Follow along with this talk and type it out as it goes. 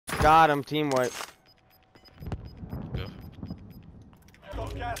Got him. Team wipe. Go.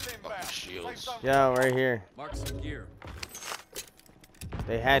 Got gas inbound. Shields. Yo, right here. Mark some gear.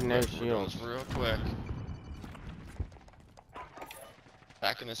 They had no We're going shields. real quick.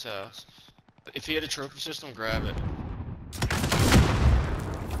 Back in this house. If he had a trophy system, grab it.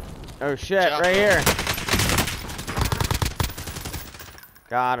 Oh shit, Chop right him. here.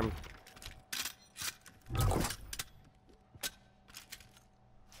 Got him.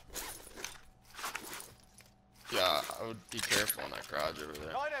 Yeah, I would be careful in that garage over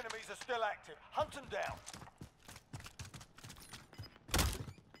there. 9 enemies are still active. Hunt them down.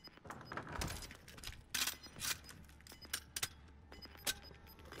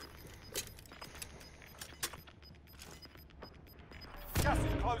 Gas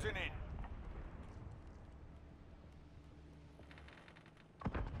is closing in.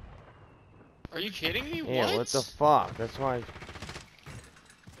 Are you kidding me? Yeah, what the fuck? That's why.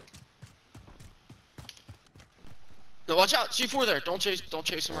 No, watch out! C4 there. Don't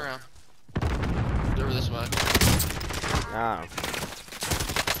chase him around. They're over this way. Ah.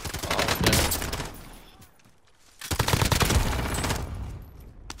 Oh, okay.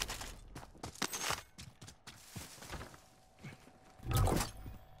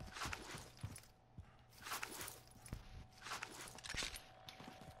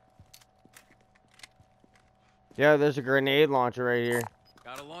 Yeah, there's a grenade launcher right here.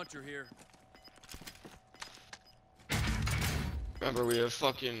 Got a launcher here. Remember, we have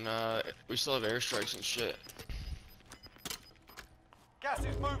fucking, we still have airstrikes and shit. Gas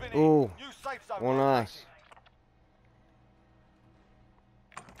is moving Ooh, in. New safe zone. on us.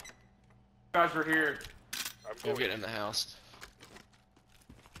 Guys are here. I'm getting in the house.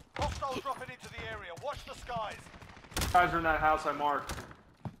 Hostiles dropping into the area. Watch the skies. Guys are in that house I marked.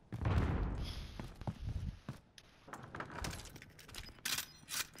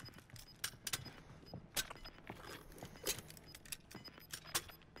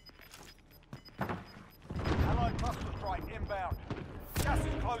 Allied cluster strike inbound. Gas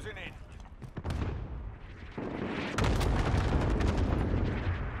is closing in.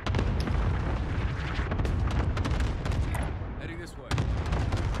 Heading this way.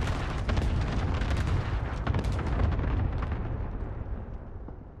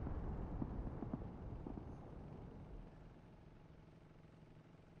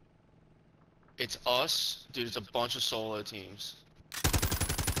 It's us, dude. It's a bunch of solo teams.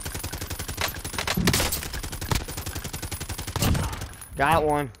 Got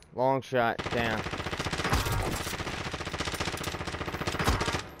one. Long shot. Down.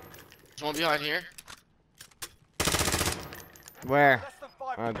 There's one behind here. Where? Less than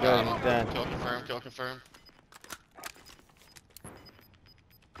 5 Oh, minutes. good. He's dead. Kill confirmed. Kill confirmed.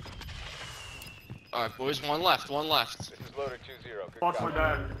 All right, boys. One left. One left. This is loader 2-0. Good Watch my copy.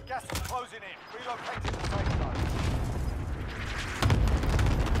 dad. Gas is closing in. Relocating the safe zone.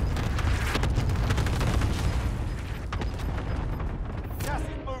 Gas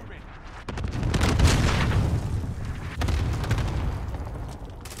is moving.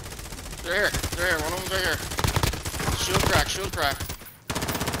 They're here. They're here. One of them's right here. Shield crack. Shield crack.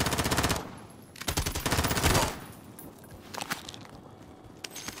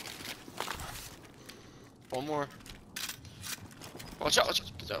 One more. Watch out. Watch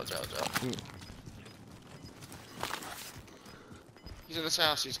out. Watch out. Watch out. Watch out. He's in this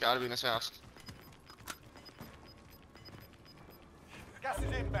house. He's got to be in this house. Gas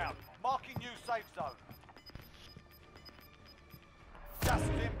is inbound. Marking new safe zone. Gas is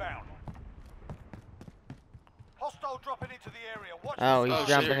inbound. Hostile dropping into the area. Watch Oh, the he's Oh, shit,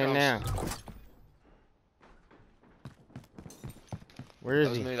 jumping here in it now. Where is That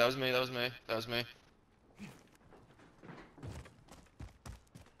was he? me. That was me. That was me. That was me.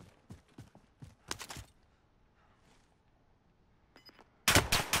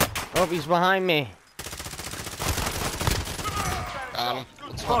 Oh, he's behind me. Got him.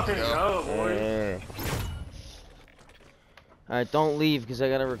 Let's Fucking fucking go. go, boy. Yeah. Alright, don't leave because I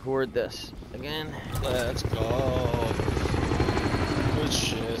gotta record this again. Let's go. Good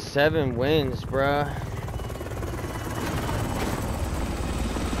shit. 7 wins, bruh.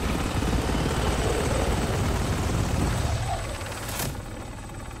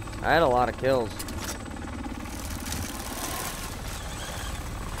 I had a lot of kills.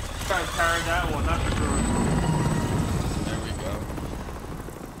 Guys carried that one, that's for sure. There we go.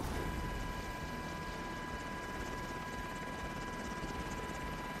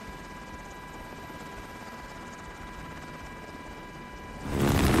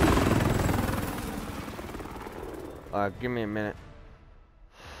 Give me a minute.